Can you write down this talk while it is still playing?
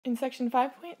In section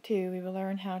 5.2, we will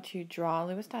learn how to draw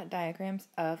Lewis dot diagrams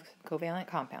of covalent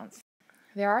compounds.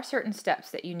 There are certain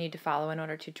steps that you need to follow in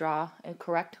order to draw a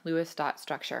correct Lewis dot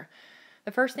structure.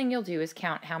 The first thing you'll do is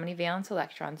count how many valence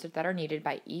electrons that are needed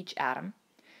by each atom.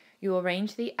 You will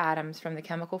arrange the atoms from the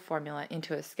chemical formula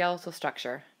into a skeletal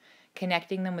structure,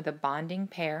 connecting them with a bonding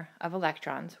pair of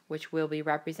electrons, which will be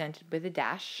represented with a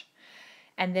dash.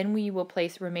 And then we will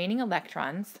place remaining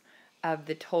electrons of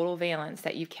the total valence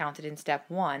that you've counted in step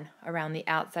 1 around the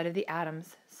outside of the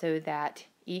atoms so that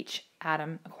each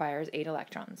atom acquires 8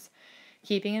 electrons.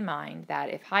 Keeping in mind that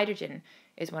if hydrogen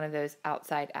is one of those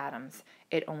outside atoms,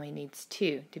 it only needs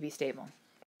 2 to be stable.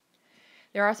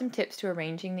 There are some tips to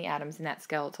arranging the atoms in that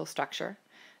skeletal structure.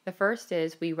 The first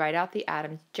is we write out the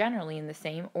atoms generally in the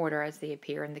same order as they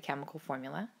appear in the chemical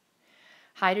formula.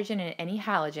 Hydrogen and any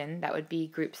halogen, that would be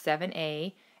group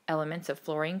 7A, elements of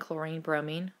fluorine, chlorine,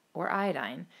 bromine, or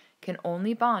iodine, can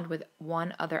only bond with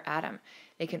one other atom.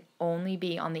 They can only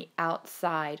be on the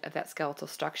outside of that skeletal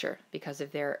structure because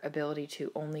of their ability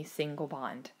to only single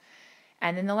bond.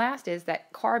 And then the last is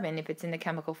that carbon, if it's in the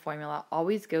chemical formula,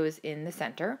 always goes in the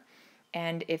center.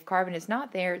 And if carbon is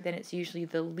not there, then it's usually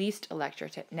the least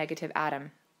electronegative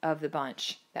atom of the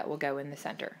bunch that will go in the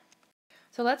center.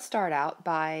 So let's start out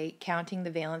by counting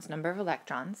the valence number of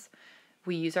electrons.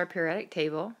 We use our periodic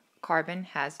table. Carbon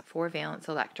has 4 valence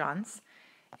electrons,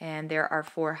 and there are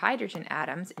 4 hydrogen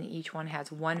atoms, and each one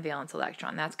has 1 valence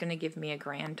electron. That's going to give me a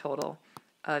grand total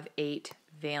of 8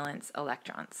 valence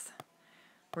electrons.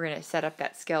 We're going to set up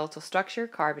that skeletal structure.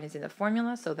 Carbon is in the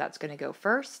formula, so that's going to go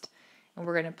first. And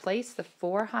we're going to place the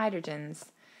 4 hydrogens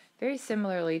very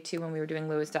similarly to when we were doing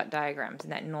Lewis dot diagrams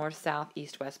in that north, south,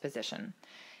 east, west position.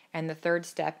 And the third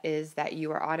step is that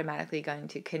you are automatically going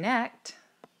to connect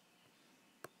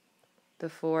the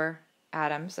 4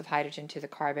 atoms of hydrogen to the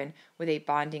carbon with a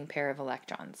bonding pair of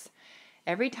electrons.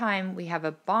 Every time we have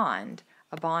a bond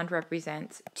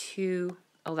represents 2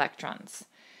 electrons.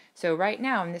 So right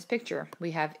now in this picture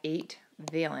we have 8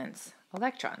 valence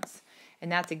electrons,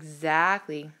 and that's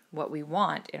exactly what we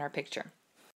want in our picture.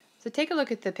 So take a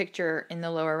look at the picture in the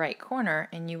lower right corner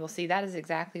and you will see that is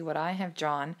exactly what I have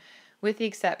drawn, with the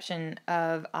exception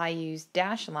of I used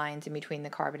dash lines in between the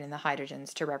carbon and the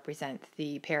hydrogens to represent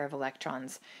the pair of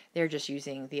electrons. They're just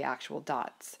using the actual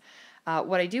dots.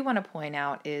 What I do want to point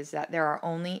out is that there are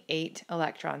only 8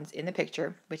 electrons in the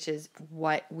picture, which is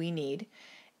what we need.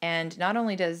 And not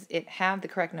only does it have the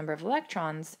correct number of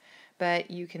electrons, but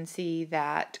you can see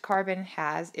that carbon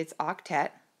has its octet,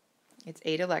 it's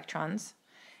 8 electrons,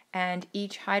 and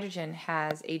each hydrogen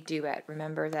has a duet.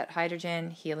 Remember that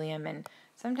hydrogen, helium, and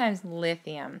sometimes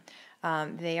lithium,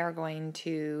 they are going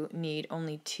to need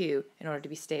only 2 in order to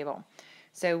be stable.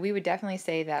 So we would definitely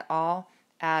say that all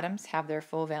atoms have their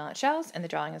full valence shells, and the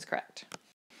drawing is correct.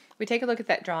 If we take a look at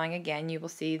that drawing again, you will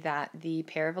see that the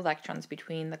pair of electrons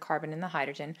between the carbon and the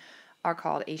hydrogen are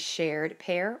called a shared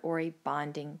pair or a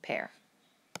bonding pair.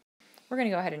 We're going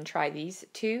to go ahead and try these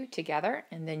 2 together,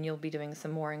 and then you'll be doing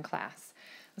some more in class.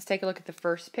 Let's take a look at the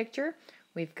first picture.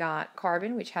 We've got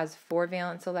carbon, which has 4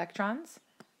 valence electrons.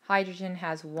 Hydrogen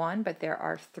has 1, but there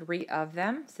are 3 of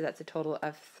them, so that's a total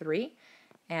of 3.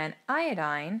 And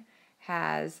iodine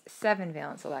has 7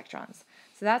 valence electrons.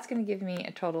 So that's going to give me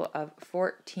a total of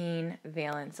 14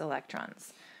 valence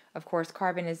electrons. Of course,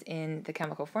 carbon is in the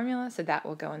chemical formula, so that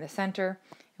will go in the center.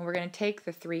 And we're going to take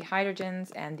the 3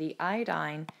 hydrogens and the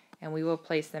iodine, and we will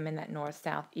place them in that north,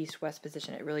 south, east, west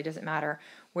position. It really doesn't matter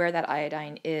where that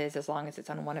iodine is as long as it's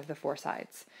on one of the 4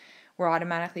 sides. We're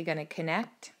automatically going to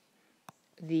connect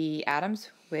the atoms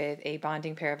with a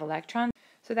bonding pair of electrons.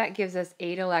 So that gives us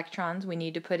 8 electrons. We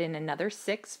need to put in another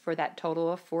 6 for that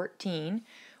total of 14.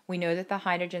 We know that the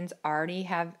hydrogens already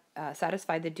have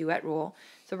satisfied the duet rule,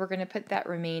 so we're going to put that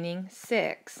remaining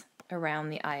 6 around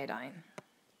the iodine.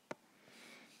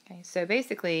 Okay, so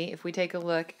basically, if we take a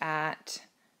look at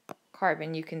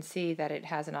carbon, you can see that it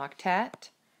has an octet,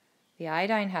 the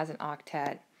iodine has an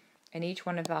octet, and each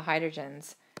one of the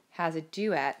hydrogens has a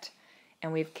duet,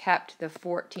 and we've kept the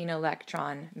 14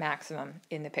 electron maximum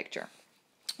in the picture.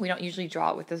 We don't usually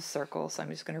draw it with the circle, so I'm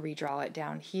just going to redraw it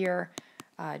down here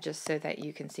just so that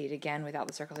you can see it again without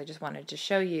the circles. I just wanted to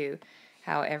show you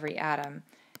how every atom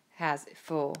has a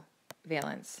full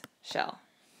valence shell.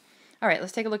 All right,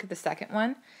 let's take a look at the second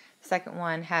one. The second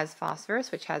one has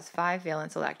phosphorus, which has 5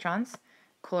 valence electrons.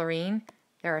 Chlorine,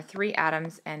 there are 3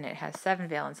 atoms, and it has 7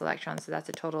 valence electrons, so that's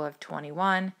a total of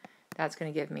 21. That's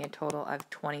going to give me a total of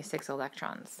 26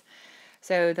 electrons.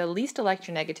 So the least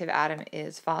electronegative atom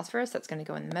is phosphorus. That's going to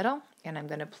go in the middle, and I'm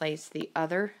going to place the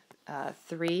other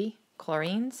 3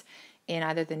 chlorines in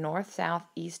either the north, south,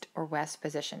 east, or west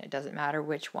position. It doesn't matter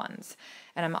which ones.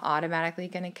 And I'm automatically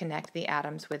going to connect the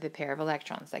atoms with a pair of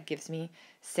electrons. That gives me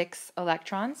 6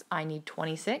 electrons. I need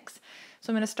 26.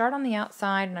 So I'm going to start on the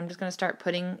outside, and I'm just going to start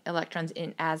putting electrons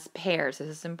in as pairs. This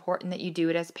is important that you do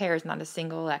it as pairs, not as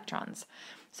single electrons.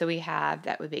 So we have,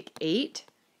 that would make 8,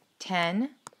 10,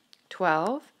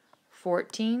 12,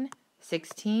 14,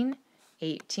 16,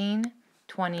 18,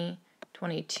 20,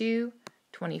 22,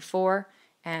 24,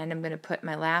 and I'm going to put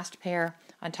my last pair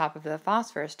on top of the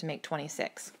phosphorus to make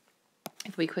 26.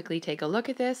 If we quickly take a look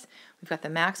at this, we've got the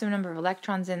maximum number of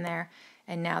electrons in there,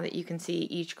 and now that you can see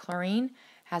each chlorine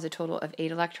has a total of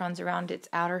 8 electrons around its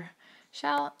outer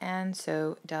shell, and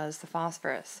so does the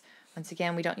phosphorus. Once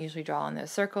again, we don't usually draw in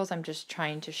those circles. I'm just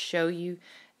trying to show you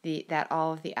that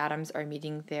all of the atoms are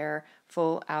meeting their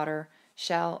full outer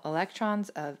shell electrons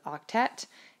of octet.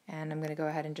 And I'm going to go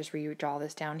ahead and just redraw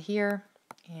this down here,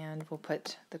 and we'll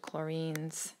put the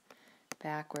chlorines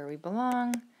back where we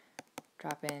belong,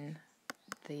 drop in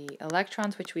the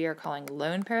electrons, which we are calling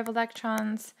lone pair of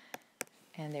electrons,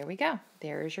 and there we go.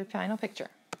 There is your final picture.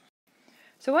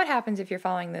 So what happens if you're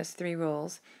following those 3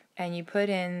 rules and you put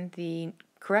in the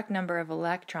correct number of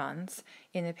electrons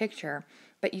in the picture,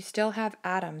 but you still have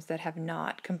atoms that have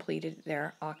not completed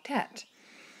their octet?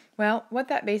 Well, what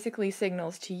that basically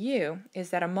signals to you is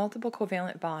that a multiple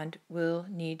covalent bond will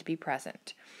need to be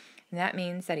present. And that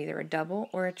means that either a double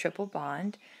or a triple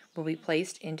bond will be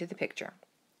placed into the picture.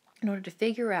 In order to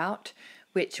figure out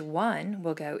which one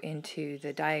will go into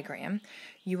the diagram,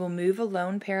 you will move a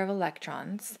lone pair of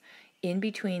electrons in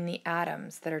between the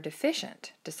atoms that are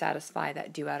deficient to satisfy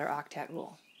that duet or octet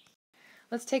rule.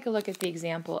 Let's take a look at the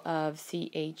example of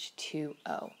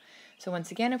CH2O. So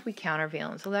once again, if we count our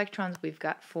valence electrons, we've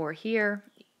got 4 here,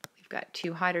 we've got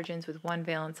 2 hydrogens with 1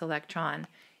 valence electron, and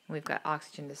we've got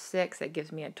oxygen to 6. That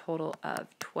gives me a total of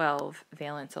 12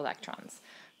 valence electrons.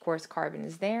 Of course, carbon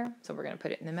is there, so we're going to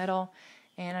put it in the middle,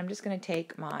 and I'm just going to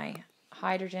take my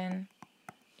hydrogen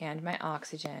and my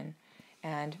oxygen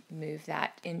and move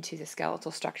that into the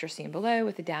skeletal structure seen below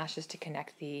with the dashes to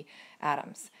connect the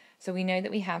atoms. So we know that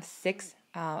we have 6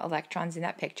 electrons in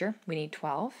that picture. We need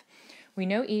 12. We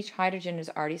know each hydrogen is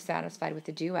already satisfied with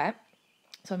the duet,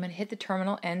 so I'm going to hit the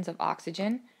terminal ends of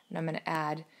oxygen, and I'm going to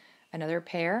add another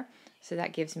pair, so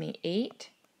that gives me 8,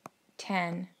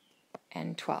 10,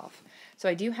 and 12. So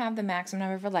I do have the maximum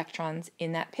number of electrons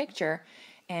in that picture,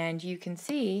 and you can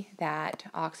see that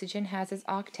oxygen has its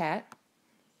octet,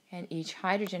 and each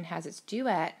hydrogen has its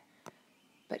duet,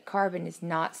 but carbon is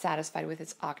not satisfied with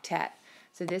its octet.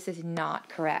 So this is not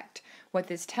correct. What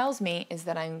this tells me is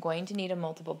that I'm going to need a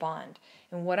multiple bond.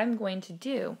 And what I'm going to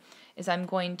do is I'm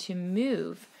going to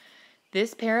move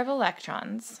this pair of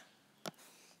electrons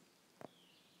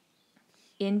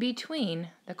in between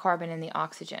the carbon and the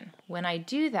oxygen. When I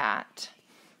do that,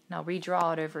 and I'll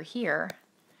redraw it over here,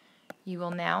 you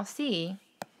will now see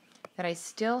that I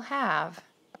still have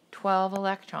 12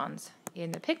 electrons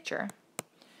in the picture,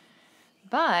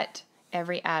 but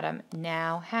every atom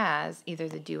now has either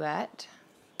the duet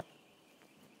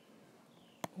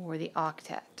or the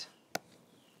octet.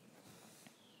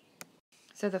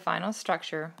 So the final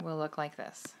structure will look like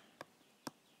this.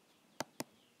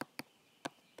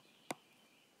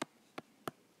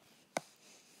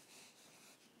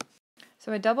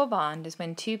 So a double bond is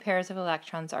when 2 pairs of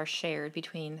electrons are shared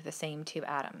between the same 2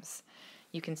 atoms.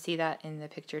 You can see that in the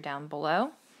picture down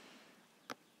below.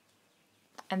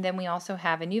 And then we also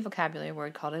have a new vocabulary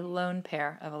word called a lone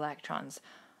pair of electrons,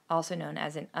 also known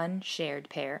as an unshared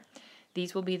pair.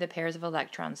 These will be the pairs of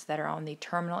electrons that are on the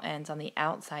terminal ends, on the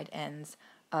outside ends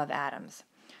of atoms.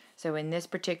 So in this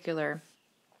particular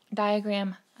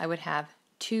diagram, I would have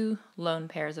 2 lone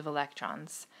pairs of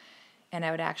electrons, and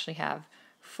I would actually have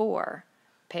 4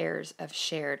 pairs of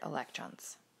shared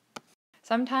electrons.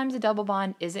 Sometimes a double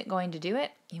bond isn't going to do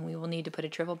it, and we will need to put a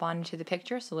triple bond into the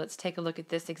picture. So let's take a look at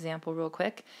this example real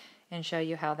quick and show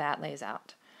you how that lays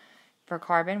out. For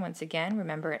carbon, once again,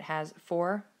 remember it has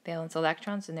 4 valence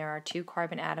electrons, and there are 2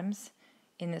 carbon atoms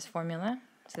in this formula.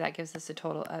 So that gives us a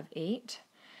total of 8.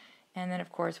 And then,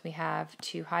 of course, we have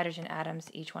 2 hydrogen atoms.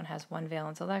 Each one has 1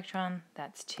 valence electron.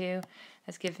 That's 2.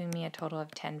 That's giving me a total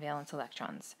of 10 valence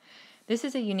electrons. This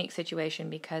is a unique situation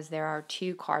because there are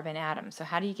 2 carbon atoms. So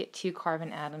how do you get 2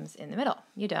 carbon atoms in the middle?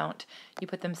 You don't. You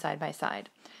put them side by side.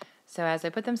 So as I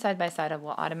put them side by side, I will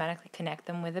automatically connect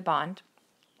them with a bond,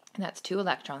 and that's 2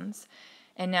 electrons.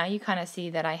 And now you kind of see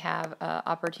that I have an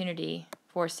opportunity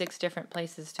for 6 different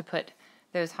places to put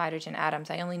those hydrogen atoms.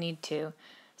 I only need 2.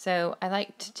 So I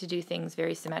like to do things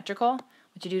very symmetrical.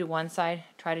 What you do to one side,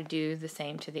 try to do the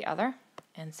same to the other.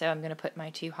 And so I'm going to put my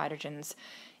 2 hydrogens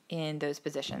in those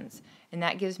positions. And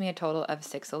that gives me a total of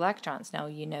 6 electrons. Now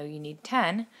you know you need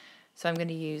 10, so I'm going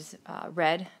to use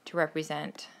red to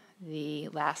represent the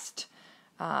last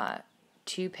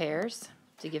 2 pairs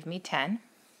to give me 10.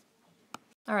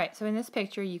 Alright, so in this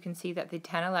picture you can see that the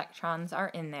 10 electrons are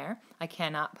in there. I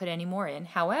cannot put any more in.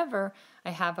 However,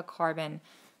 I have a carbon,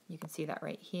 you can see that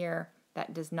right here,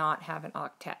 that does not have an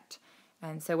octet.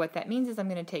 And so what that means is I'm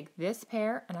going to take this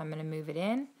pair and I'm going to move it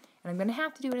in, and I'm going to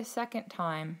have to do it a second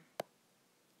time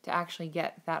to actually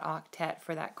get that octet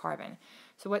for that carbon.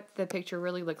 So what the picture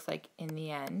really looks like in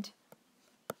the end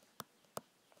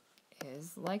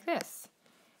is like this.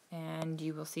 And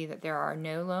you will see that there are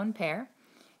no lone pair.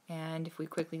 And if we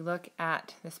quickly look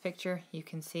at this picture, you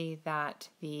can see that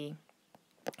the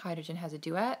hydrogen has a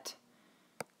duet,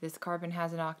 this carbon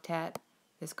has an octet,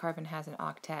 this carbon has an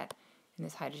octet, and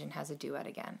this hydrogen has a duet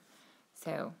again.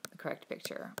 So the correct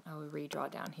picture, I will redraw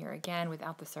down here again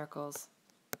without the circles,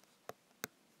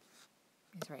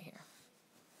 is right here.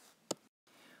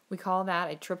 We call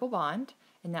that a triple bond,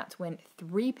 and that's when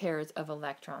 3 pairs of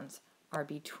electrons are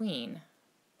between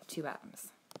 2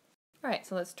 atoms. Alright,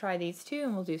 so let's try these 2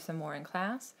 and we'll do some more in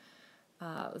class.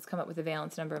 Let's come up with the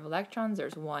valence number of electrons.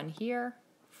 There's 1 here,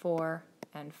 4,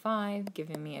 and 5,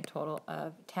 giving me a total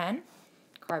of 10.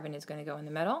 Carbon is going to go in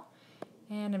the middle,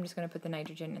 and I'm just going to put the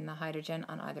nitrogen and the hydrogen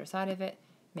on either side of it,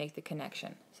 make the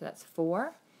connection. So that's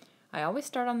 4. I always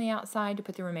start on the outside to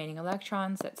put the remaining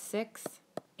electrons. That's 6,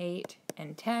 8,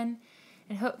 and 10.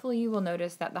 And hopefully you will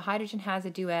notice that the hydrogen has a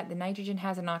duet, the nitrogen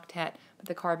has an octet, but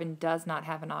the carbon does not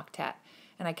have an octet.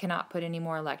 And I cannot put any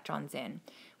more electrons in,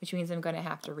 which means I'm going to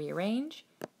have to rearrange.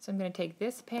 So I'm going to take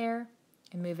this pair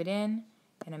and move it in,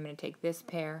 and I'm going to take this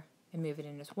pair and move it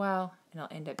in as well, and I'll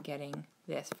end up getting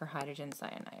this for hydrogen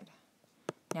cyanide.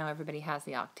 Now everybody has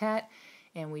the octet,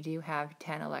 and we do have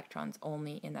 10 electrons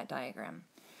only in that diagram.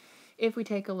 If we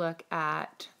take a look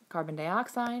at carbon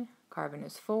dioxide, carbon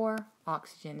is 4,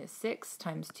 oxygen is 6,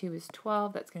 times 2 is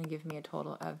 12. That's going to give me a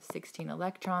total of 16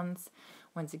 electrons.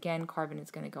 Once again, carbon is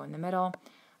going to go in the middle.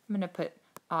 I'm going to put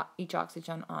each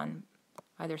oxygen on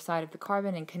either side of the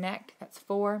carbon and connect. That's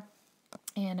 4.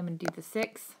 And I'm going to do the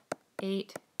 6,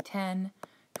 8, 10,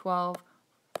 12,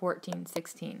 14,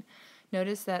 16.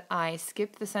 Notice that I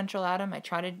skipped the central atom. I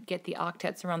try to get the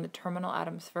octets around the terminal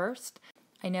atoms first.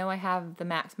 I know I have the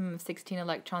maximum of 16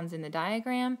 electrons in the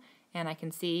diagram, and I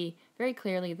can see very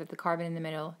clearly that the carbon in the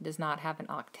middle does not have an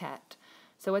octet.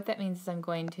 So what that means is I'm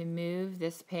going to move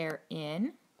this pair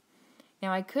in.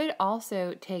 Now I could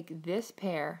also take this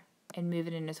pair and move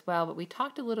it in as well, but we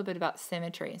talked a little bit about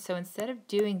symmetry. So instead of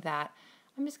doing that,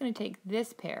 I'm just going to take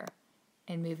this pair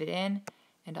and move it in,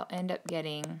 and I'll end up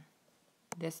getting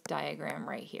this diagram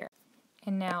right here.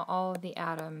 And now all of the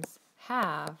atoms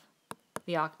have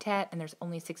the octet, and there's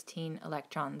only 16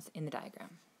 electrons in the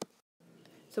diagram.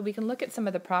 So we can look at some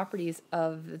of the properties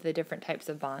of the different types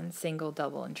of bonds, single,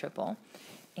 double, and triple,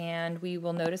 and we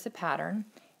will notice a pattern.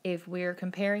 If we're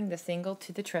comparing the single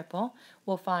to the triple,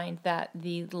 we'll find that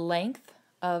the length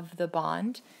of the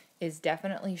bond is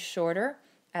definitely shorter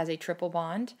as a triple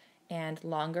bond and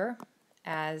longer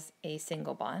as a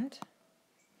single bond.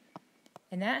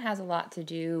 And that has a lot to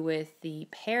do with the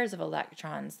pairs of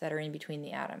electrons that are in between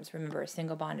the atoms. Remember, a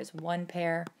single bond is 1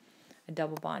 pair, a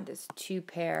double bond is 2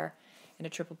 pair, and a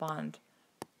triple bond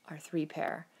are 3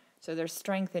 pair. So there's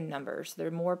strength in numbers. There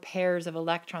are more pairs of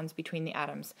electrons between the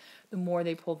atoms, the more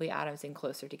they pull the atoms in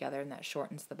closer together, and that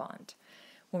shortens the bond.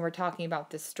 When we're talking about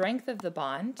the strength of the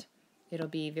bond, it'll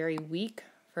be very weak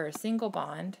for a single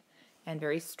bond and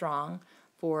very strong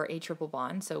for a triple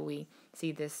bond. So we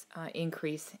see this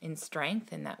increase in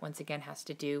strength, and that once again has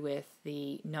to do with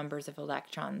the numbers of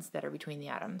electrons that are between the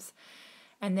atoms.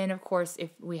 And then of course, if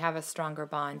we have a stronger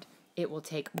bond, it will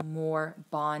take more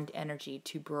bond energy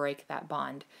to break that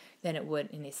bond than it would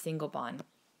in a single bond,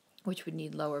 which would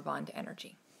need lower bond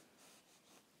energy.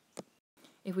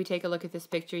 If we take a look at this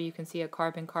picture, you can see a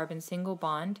carbon-carbon single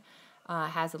bond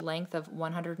has a length of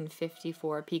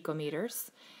 154 picometers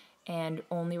and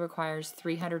only requires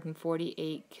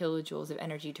 348 kilojoules of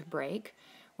energy to break.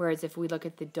 Whereas if we look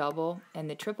at the double and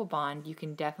the triple bond, you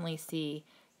can definitely see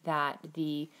that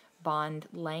the bond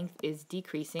length is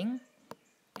decreasing.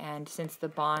 And since the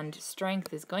bond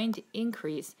strength is going to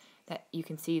increase, that you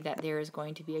can see that there is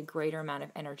going to be a greater amount of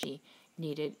energy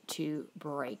needed to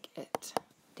break it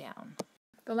down.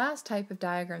 The last type of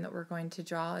diagram that we're going to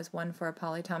draw is one for a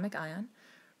polyatomic ion.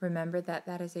 Remember that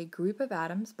that is a group of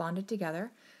atoms bonded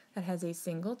together that has a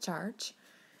single charge.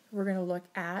 We're going to look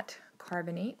at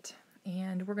carbonate,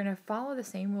 and we're going to follow the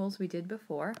same rules we did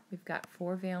before. We've got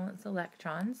 4 valence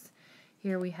electrons.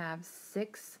 Here we have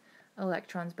 6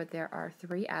 electrons, but there are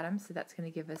 3 atoms, so that's going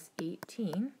to give us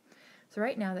 18. So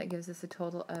right now that gives us a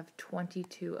total of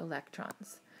 22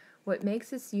 electrons. What makes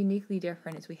this uniquely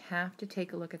different is we have to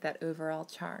take a look at that overall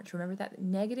charge. Remember that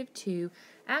 -2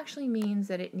 actually means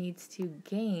that it needs to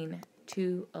gain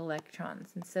 2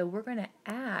 electrons. And so we're going to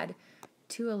add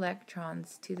 2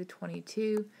 electrons to the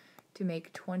 22 to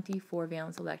make 24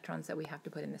 valence electrons that we have to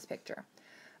put in this picture.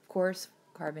 Of course,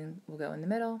 carbon will go in the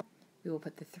middle. We will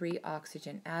put the 3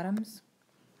 oxygen atoms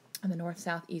on the north,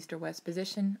 south, east, or west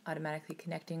position, automatically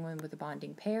connecting one with a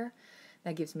bonding pair.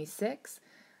 That gives me 6.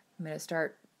 I'm going to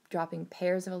start dropping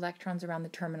pairs of electrons around the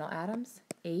terminal atoms,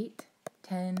 8,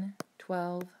 10,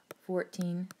 12,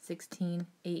 14, 16,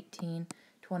 18,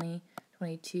 20,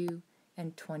 22,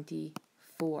 and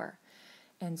 24.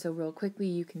 And so real quickly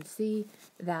you can see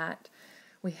that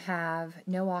we have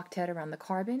no octet around the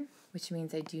carbon, which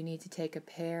means I do need to take a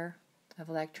pair of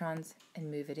electrons and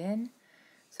move it in.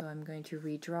 So I'm going to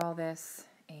redraw this,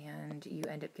 and you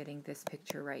end up getting this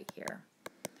picture right here.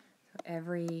 So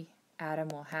every atom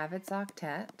will have its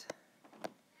octet,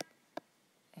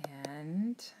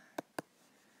 and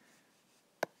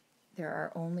there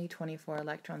are only 24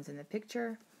 electrons in the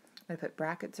picture. I'm going to put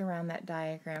brackets around that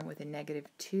diagram with a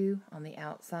 -2 on the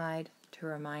outside to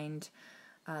remind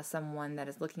someone that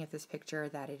is looking at this picture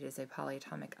that it is a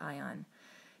polyatomic ion.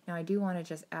 Now I do want to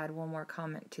just add one more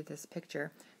comment to this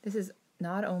picture. This is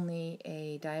not only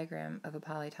a diagram of a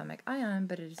polyatomic ion,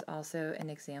 but it is also an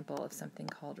example of something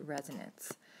called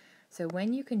resonance. So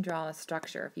when you can draw a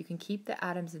structure, if you can keep the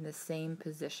atoms in the same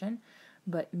position,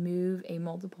 but move a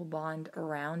multiple bond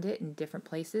around it in different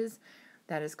places,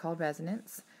 that is called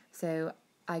resonance. So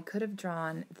I could have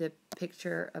drawn the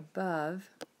picture above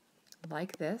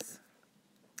like this,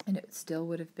 and it still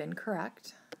would have been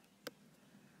correct.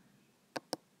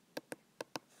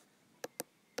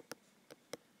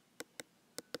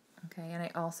 Okay, and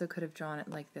I also could have drawn it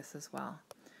like this as well.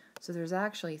 So there's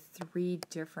actually 3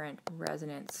 different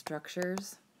resonance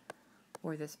structures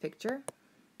for this picture.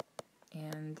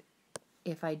 And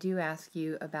if I do ask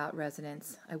you about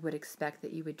resonance, I would expect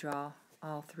that you would draw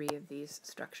all 3 of these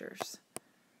structures.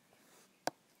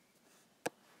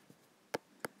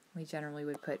 We generally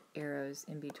would put arrows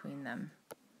in between them.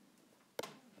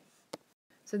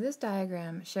 So this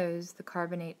diagram shows the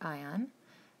carbonate ion,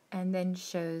 and then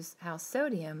shows how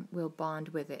sodium will bond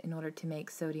with it in order to make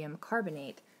sodium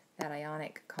carbonate, that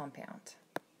ionic compound.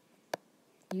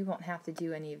 You won't have to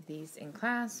do any of these in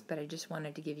class, but I just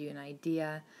wanted to give you an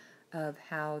idea of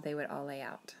how they would all lay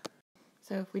out.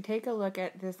 So if we take a look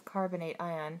at this carbonate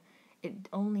ion, it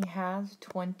only has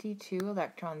 22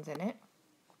 electrons in it.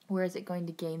 Where is it going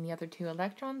to gain the other 2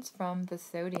 electrons? From the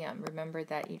sodium. Remember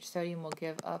that each sodium will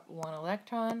give up 1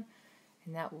 electron,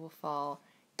 and that will fall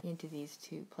into these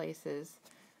 2 places.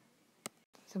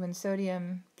 So when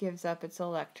sodium gives up its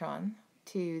electron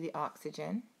to the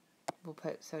oxygen, we'll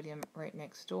put sodium right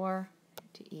next door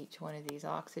to each one of these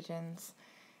oxygens,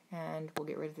 and we'll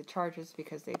get rid of the charges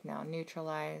because they've now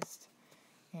neutralized,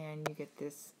 and you get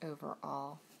this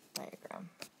overall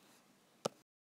diagram.